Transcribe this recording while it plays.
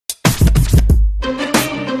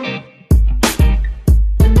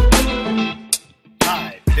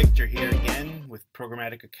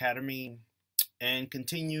Programmatic Academy and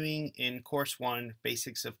continuing in Course 1,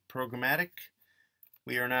 Basics of Programmatic.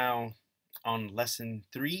 We are now on Lesson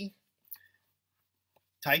 3,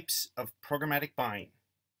 Types of Programmatic Buying.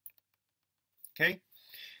 Okay,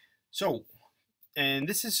 so, and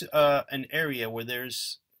this is an area where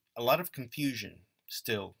there's a lot of confusion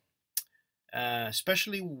still,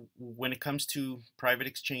 especially when it comes to private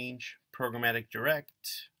exchange, Programmatic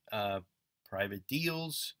Direct, private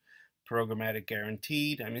deals, programmatic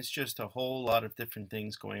guaranteed. I mean, it's just a whole lot of different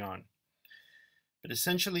things going on. But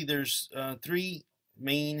essentially, there's three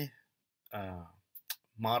main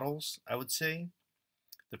models, I would say.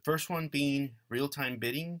 The first one being real-time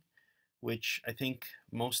bidding, which I think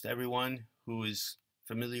most everyone who is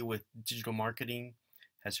familiar with digital marketing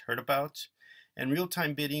has heard about. And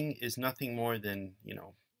real-time bidding is nothing more than,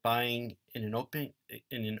 buying in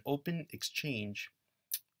an open exchange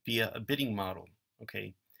via a bidding model.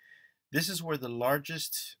 Okay, this is where the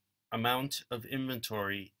largest amount of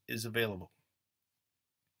inventory is available.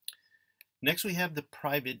 Next, we have the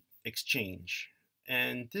private exchange,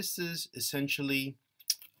 and this is essentially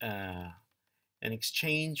an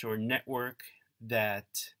exchange or network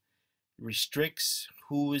that restricts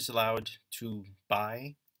who is allowed to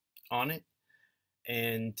buy on it.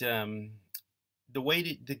 And the way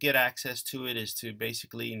to get access to it is to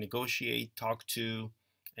basically negotiate, talk to,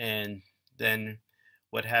 and then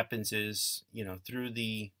what happens is, through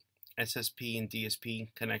the SSP and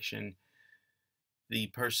DSP connection, the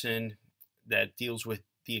person that deals with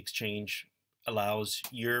the exchange allows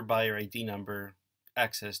your buyer ID number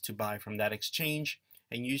access to buy from that exchange,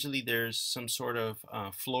 and usually there's some sort of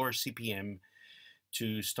floor CPM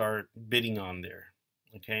to start bidding on there.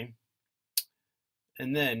 Okay,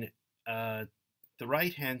 and then the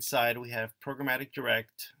right hand side we have Programmatic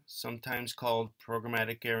Direct, sometimes called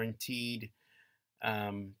Programmatic Guaranteed.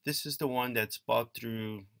 This is the one that's bought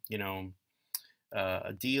through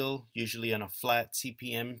a deal, usually on a flat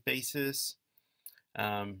CPM basis.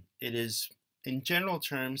 It is, in general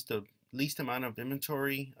terms, the least amount of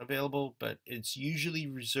inventory available, but it's usually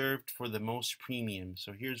reserved for the most premium.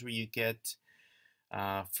 So here's where you get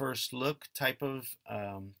first look type of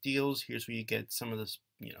deals. Here's where you get some of the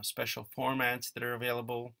special formats that are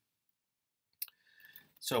available.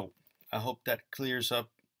 So I hope that clears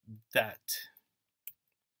up that.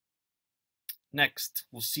 Next,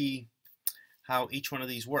 we'll see how each one of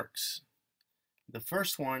these works. The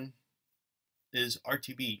first one is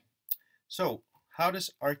RTB. So how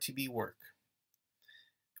does RTB work?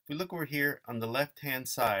 If we look over here on the left hand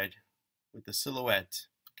side with the silhouette,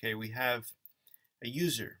 okay, we have a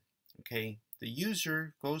user. Okay, the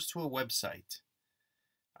user goes to a website.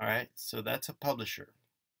 All right, so that's a publisher.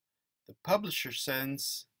 The publisher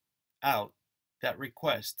sends out that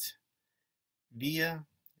request via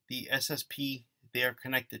the SSP they are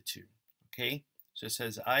connected to. Okay, so it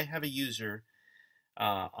says I have a user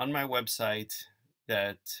on my website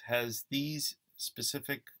that has these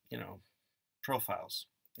specific profiles.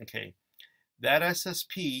 Okay, that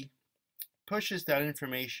SSP pushes that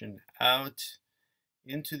information out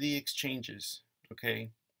into the exchanges,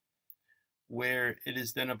 okay, where it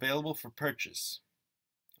is then available for purchase.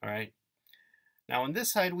 All right, now on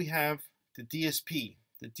this side we have the DSP.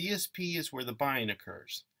 The DSP is where the buying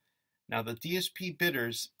occurs. Now the DSP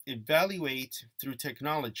bidders evaluate through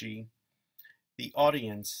technology the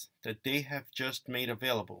audience that they have just made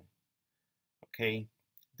available. Okay,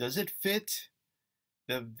 does it fit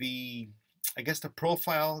the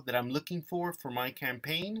profile that I'm looking for my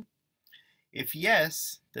campaign? If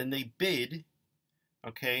yes, then they bid,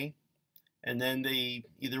 okay, and then they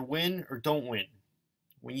either win or don't win.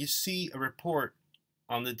 When you see a report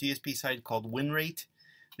on the DSP side called win rate,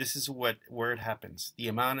 this is where it happens.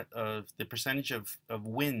 The percentage of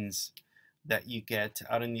wins that you get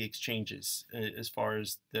out in the exchanges as far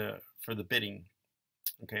as for the bidding.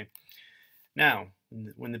 Okay. Now,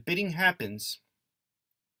 when the bidding happens,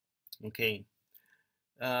 okay,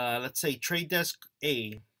 let's say Trade Desk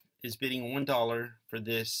A is bidding $1 for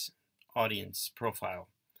this audience profile.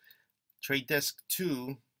 Trade Desk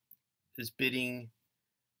 2 is bidding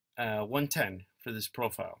 $110 for this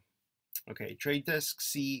profile. Okay, Trade Desk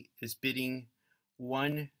C is bidding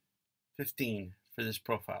 $115 for this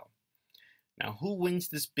profile. Now, who wins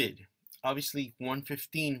this bid? Obviously,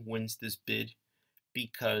 115 wins this bid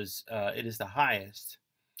because it is the highest.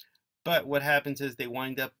 But what happens is they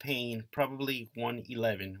wind up paying probably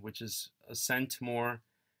 111, which is a cent more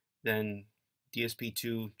than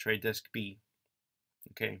DSP2 Trade Desk B.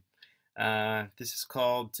 Okay, this is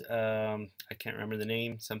called, I can't remember the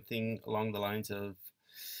name, something along the lines of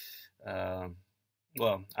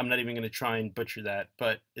well, I'm not even going to try and butcher that,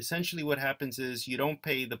 but essentially what happens is you don't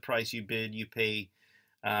pay the price you bid, you pay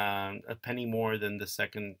a penny more than the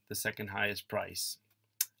second highest price.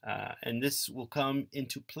 And this will come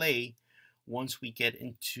into play once we get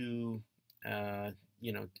into,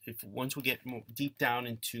 if once we get more deep down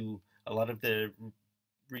into a lot of the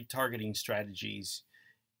retargeting strategies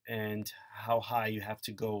and how high you have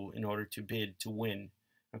to go in order to bid to win.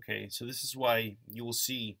 Okay, so this is why you will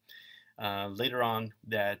see later on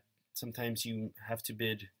that sometimes you have to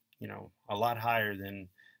bid, a lot higher than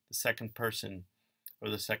the second person or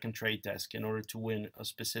the second trade desk in order to win a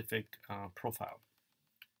specific profile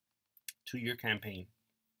to your campaign.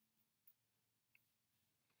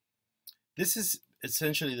 This is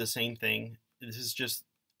essentially the same thing. This is just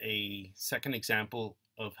a second example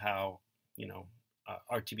of how,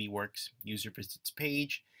 RTB works. User visits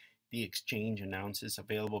page, the exchange announces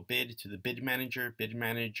available bid to the bid manager. Bid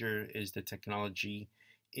manager is the technology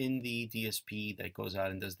in the DSP that goes out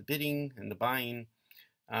and does the bidding and the buying.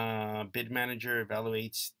 Bid manager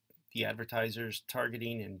evaluates the advertiser's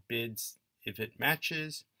targeting and bids if it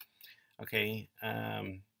matches. Okay,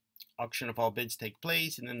 auction of all bids take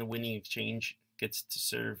place, and then the winning exchange gets to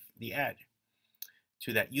serve the ad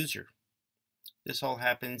to that user. This all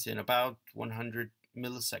happens in about 100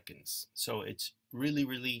 milliseconds, so it's really,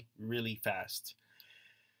 really, really fast.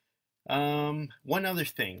 One other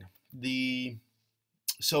thing,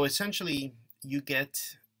 so essentially you get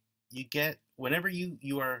whenever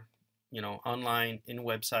you are online in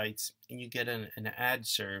websites and you get an ad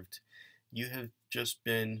served, you have just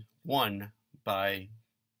been won by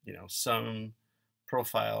some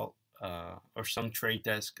profile or some trade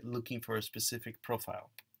desk looking for a specific profile.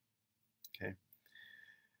 Okay.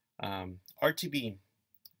 RTB,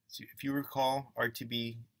 so if you recall,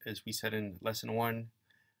 RTB, as we said in lesson 1,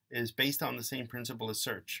 is based on the same principle as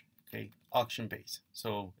search. Okay, auction based.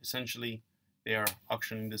 So essentially, they are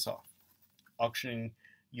auctioning this off, auctioning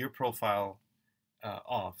your profile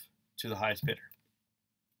off to the highest bidder.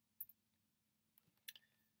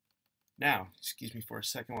 Now, excuse me for a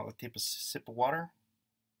second while I take a sip of water.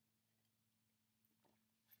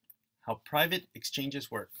 How private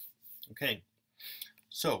exchanges work. Okay,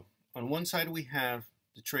 so on one side we have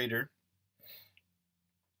the trader,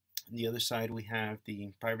 on the other side we have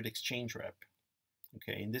the private exchange rep.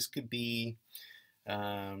 Okay, and this could be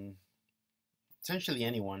essentially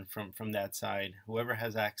anyone from that side, whoever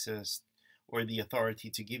has access or the authority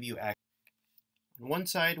to give you access. On one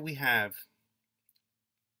side we have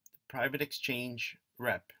the private exchange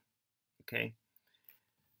rep. Okay,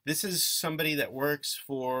 this is somebody that works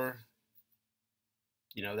for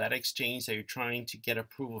that exchange that you're trying to get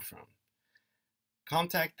approval from.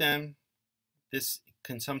 Contact them. This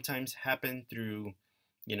can sometimes happen through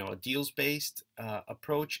a deals-based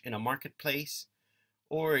approach in a marketplace,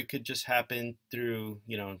 or it could just happen through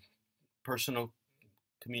personal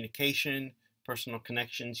communication, personal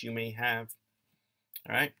connections you may have.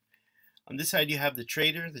 All right, on this side you have the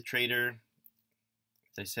trader. The trader,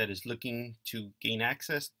 as I said, is looking to gain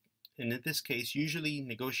access, and in this case usually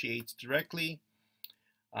negotiates directly.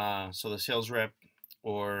 So the sales rep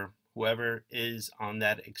or whoever is on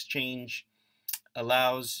that exchange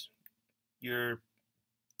allows your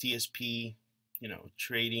DSP,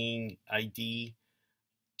 trading ID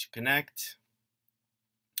to connect,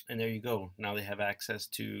 and there you go. Now they have access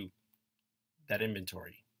to that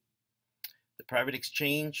inventory. The private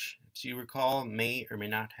exchange, as you recall, may or may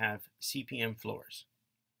not have CPM floors,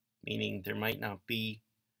 meaning there might not be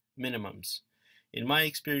minimums. In my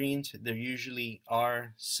experience, there usually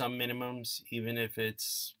are some minimums, even if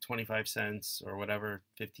it's 25 cents or whatever,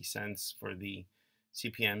 50 cents for the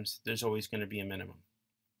CPMs, there's always going to be a minimum.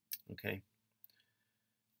 Okay.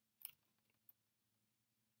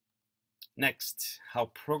 Next,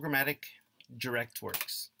 how Programmatic Direct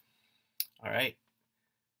works. All right.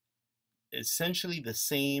 Essentially the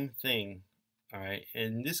same thing. All right.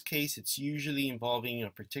 In this case, it's usually involving a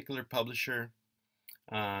particular publisher.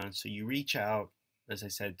 So you reach out, as I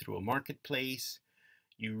said, through a marketplace.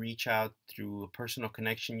 You reach out through a personal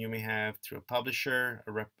connection you may have through a publisher,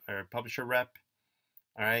 a publisher rep.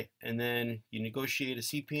 All right, and then you negotiate a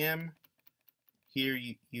CPM. Here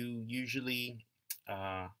you usually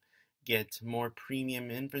get more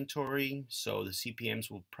premium inventory, so the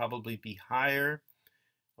CPMs will probably be higher.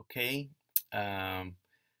 Okay, and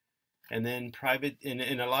then private, and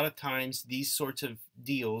a lot of times these sorts of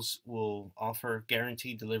deals will offer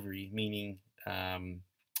guaranteed delivery, meaning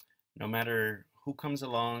no matter who comes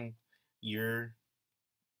along, your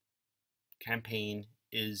campaign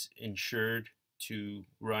is insured to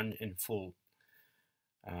run in full.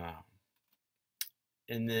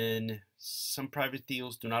 And then some private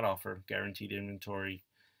deals do not offer guaranteed inventory.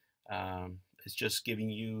 It's just giving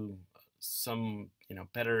you some,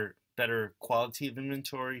 better quality of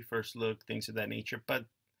inventory, first look, things of that nature, but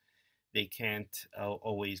they can't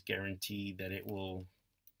always guarantee that it will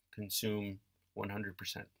consume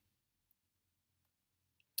 100%.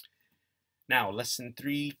 Now, lesson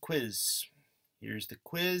 3 quiz. Here's the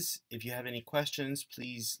quiz. If you have any questions,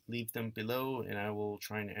 please leave them below and I will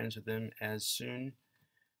try and answer them as soon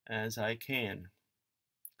as I can.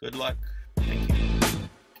 Good luck. Thank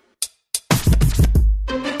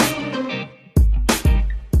you.